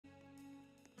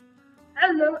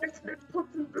Hello, it's been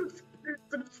Pumpkin Bruce.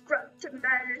 Subscribe to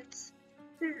Maddox.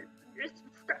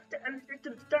 Subscribe to my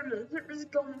YouTube channel. Here's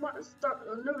gonna want to start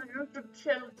a new YouTube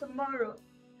channel tomorrow.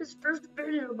 His first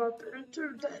video about in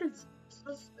 2 days.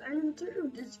 So stay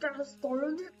tuned. It's gonna start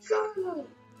a new channel.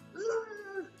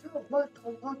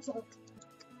 What's up?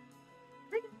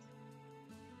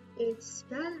 It's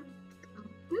back.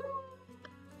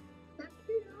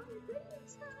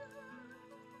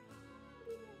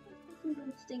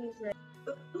 Those things right.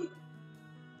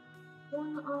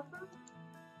 Wanna offer?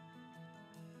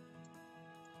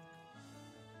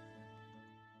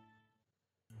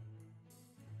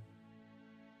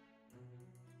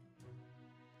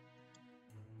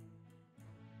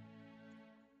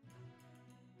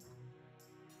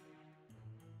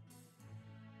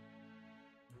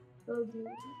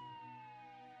 Okay.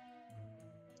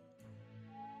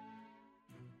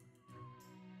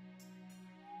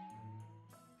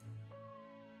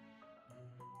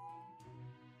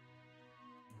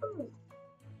 Oh.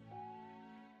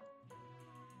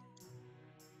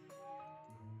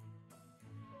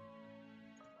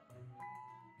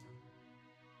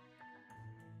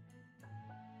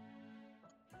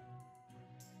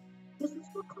 This is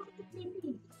what called the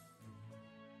TV.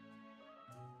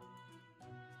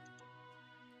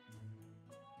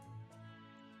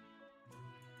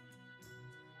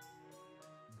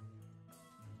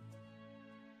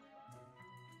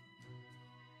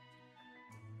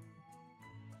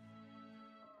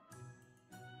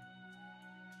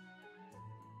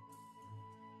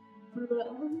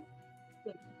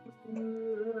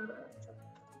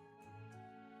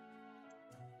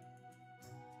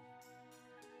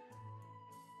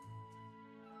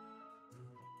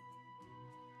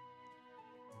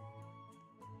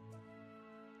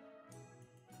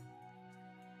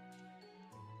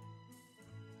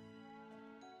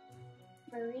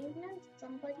 Marina,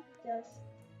 somebody just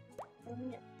I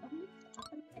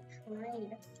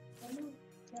tried. I don't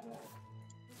know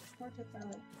what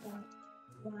about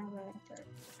why writer.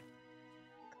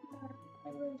 Come on, I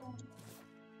really don't.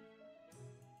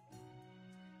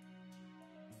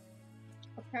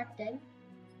 A cracked egg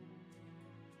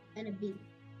and a bee.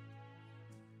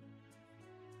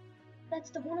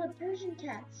 That's the one of the Persian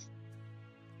cats.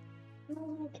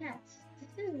 Little cats.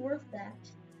 This is worth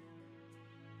that.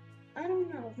 I don't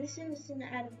know. This is an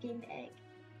out-of-game egg.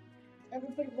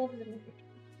 Everybody loves it.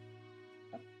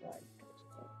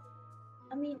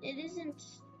 I mean, it isn't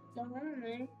the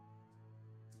homemade.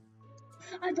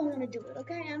 I don't want to do it,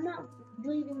 okay? I'm not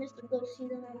leaving this to go see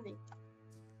the homemade.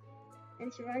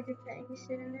 And she rides your pet and you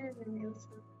sit in there and then you'll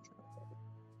stop.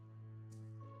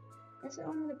 That's what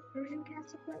all the Persian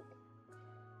cats look like.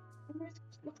 I'm gonna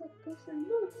look like Goose and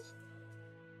Moose.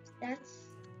 That's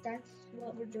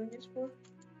what we're doing this for.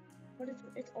 What is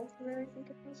it? It's ultra rare, I think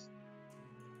it was.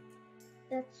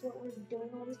 That's what we're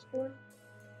doing all this for.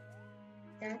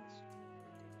 That's.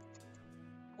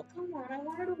 Oh, come on, I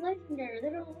wanted a legendary.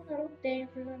 Little thing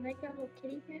for them to make that little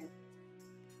kitty cat.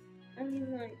 I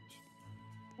mean, like,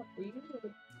 a couple years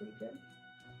look pretty good.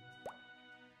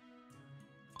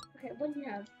 Okay, what do you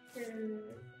have?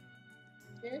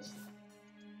 This.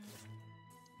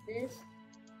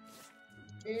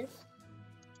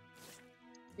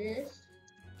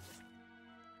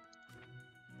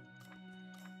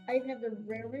 I even have the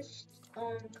rarest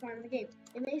card in the game.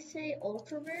 It may say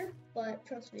ultra rare, but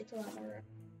trust me, it's a lot more rare.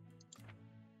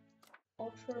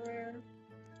 Ultra rare,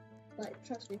 but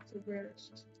trust me, it's the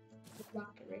rarest. The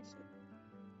Rocket Racer.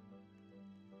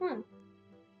 Huh.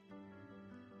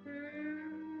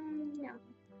 No.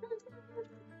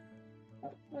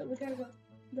 Oh, wait, we gotta go.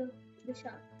 The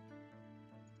shop.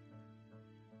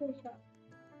 The shop.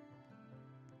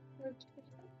 Where's the shop?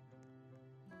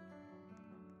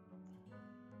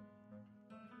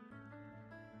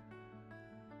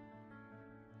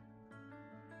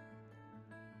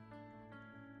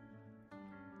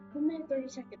 One minute 30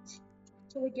 seconds.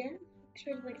 So again,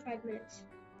 extra like 5 minutes.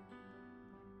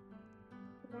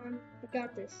 Come on, we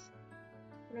got this.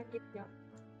 We're not giving up.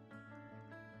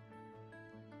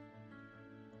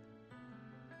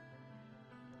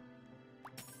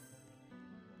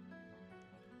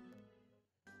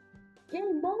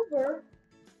 Game over?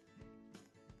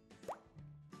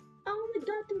 I only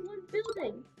got through one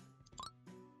building.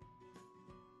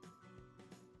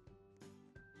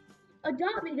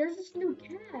 Adopt me, there's this new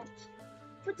cat.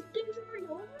 But the game's already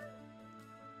over?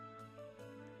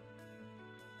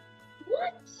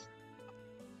 What?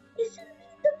 It's in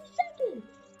 30 seconds.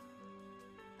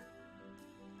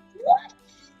 What?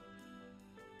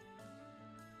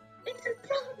 It's in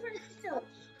progress still.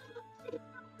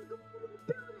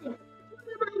 What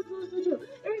am I supposed to do?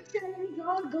 Instead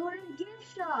of go and get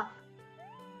shop.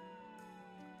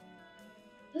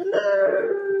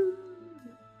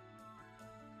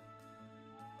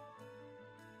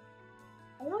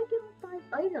 I want to get 5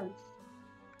 items.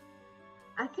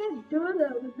 I can't do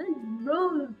that with this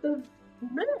roll of the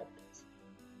minutes.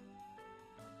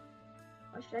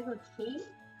 Or should I go tea?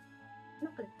 I'm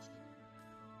not gonna tea.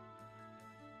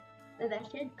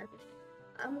 That should.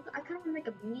 I kind of make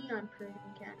a neon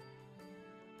Persian cat.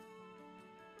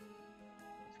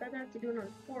 So I have to do it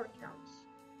on 4 accounts.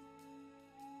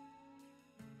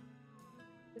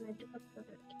 Then I do have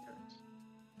other accounts.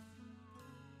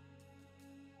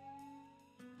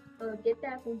 Get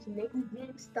back once the next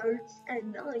game starts at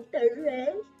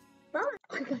 9:30. Bye.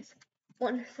 Okay, guys.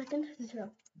 1 second.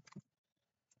 0.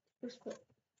 Let's go.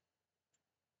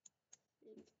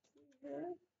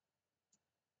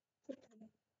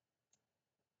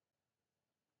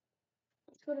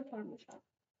 Let's go to farmer shop.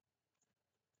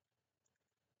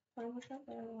 Farmer shop. I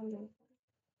don't want to go.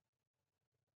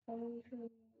 Farmer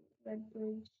shop. Red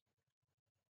Bridge.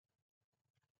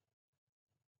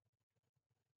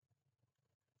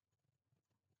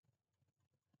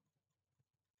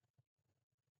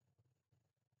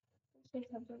 Let's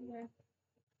say something there.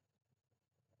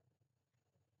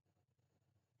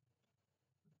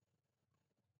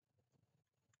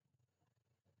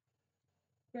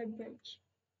 Red Bridge.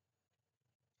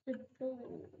 The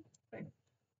blue Red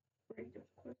Bridge,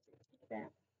 of course, it's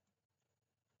that.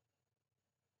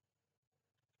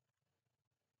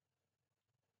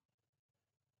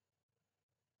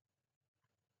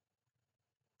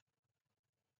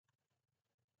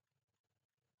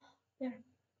 There.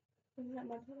 Isn't that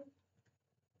my time?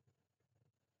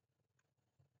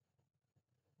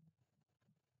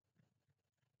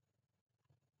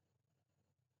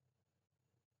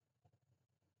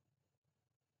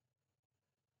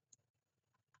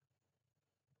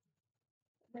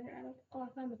 Better, I don't. Oh, I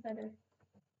found the feather.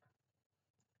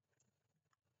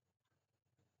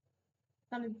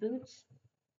 Found his boots.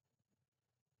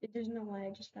 There's no way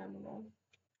I just found them all.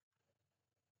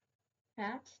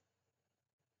 Hats.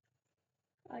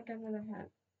 I got another hat.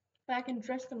 If I can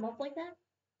dress them up like that.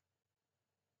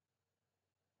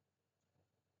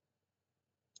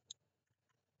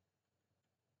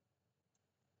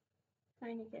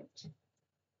 Trying to get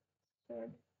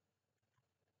sword.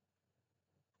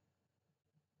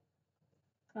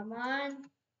 Come on.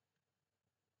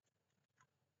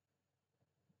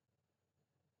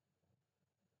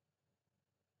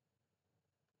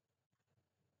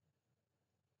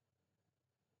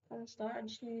 On the star, I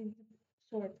just need the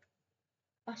sword.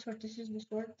 I swear, this is the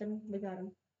sword, then we got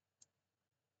him.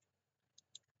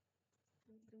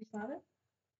 Do we stop it?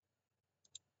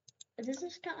 Does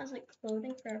this count as like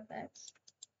clothing for our pets?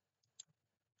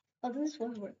 Oh, this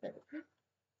was worth it.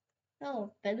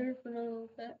 Oh, feather for a little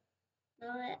pet.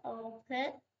 Not all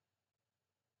pet.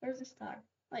 Where's the star?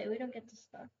 Wait, we don't get the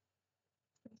star.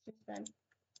 It's just then.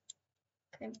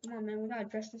 Okay, come on, man. We gotta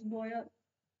dress this boy up.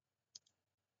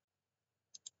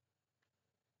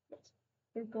 Yes.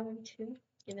 We're going to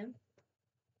give him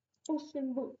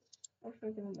Awesome boots. Or should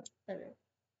we give him a feather?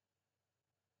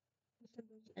 Awesome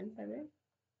boots and feather.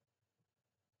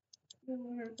 Then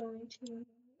we're going to.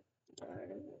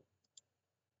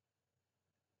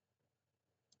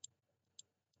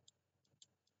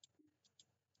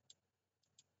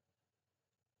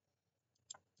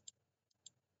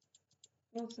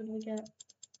 What else did we get?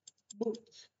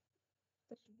 Boots.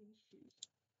 That should be shoes.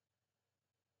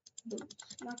 Boots.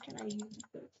 Why can't I use the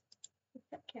boots?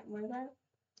 I can't wear that.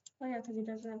 Oh yeah, because he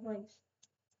doesn't have legs.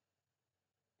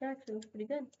 That actually looks pretty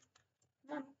good.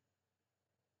 Come on.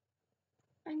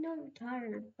 I know I'm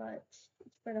tired, but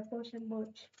it's for the potion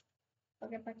boot. I'll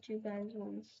get back to you guys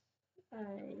once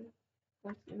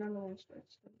another one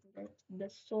starts. That's the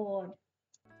sword.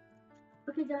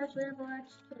 Okay guys, we have a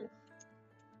last chance.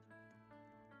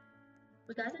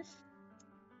 We got this?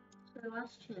 It's our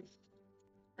last chance.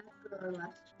 After our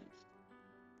last chance.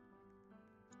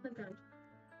 Okay.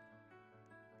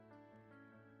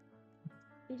 If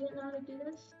you didn't know how to do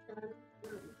this, then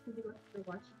you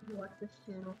watch this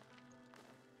channel.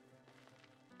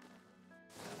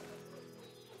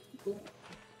 Cool.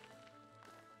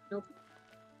 Nope.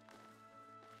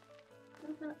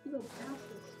 What about you go past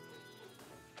this?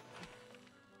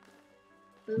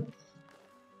 Boots.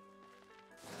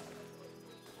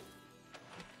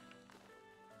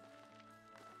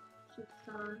 Shoots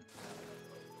on.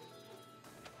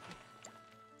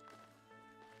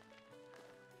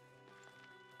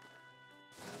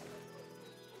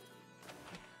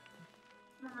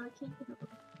 I can't get it.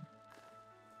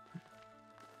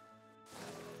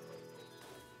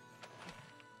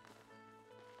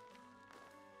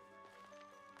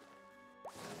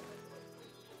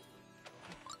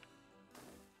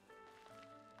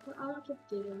 I'll keep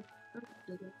digging. I'll keep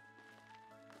digging.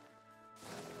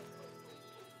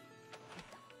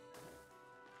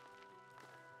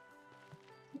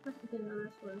 See if I can get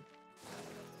another sword.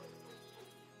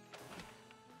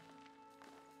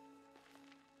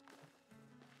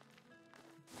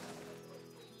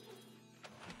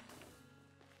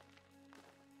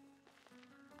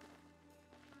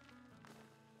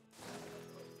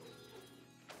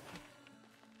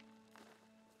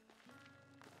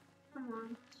 Come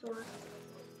on, sword.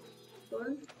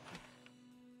 Sword?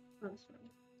 Oh, sword.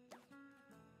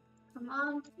 Come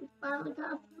on, we finally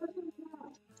got a Persian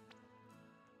cat.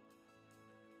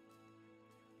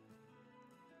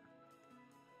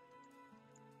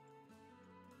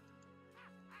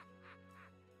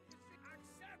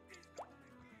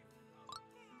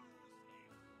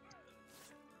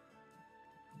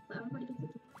 Everybody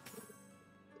gets a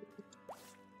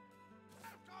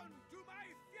Welcome to my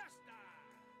fiesta!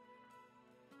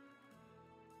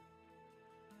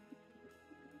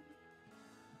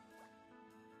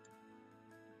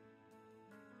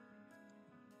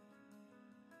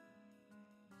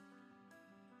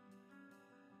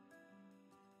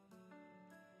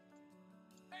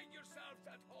 Make yourselves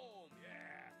at home,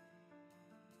 yeah!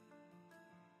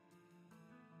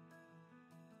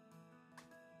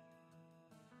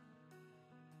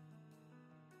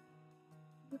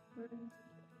 Persian.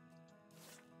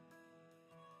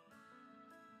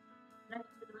 That's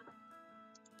enough.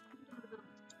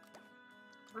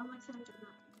 Why am I saying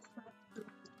enough?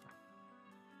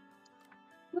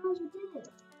 Guys, we did it!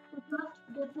 We got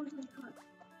the Persian cut.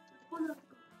 One of them.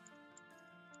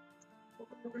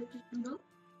 We're just no.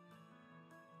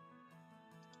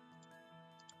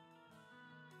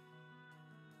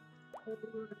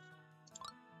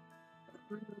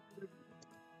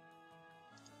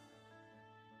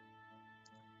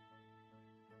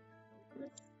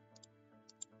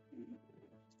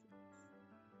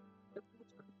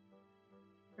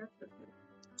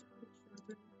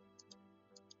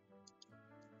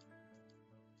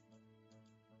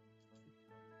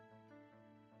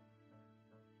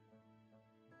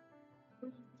 We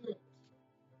did it,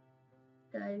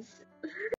 guys.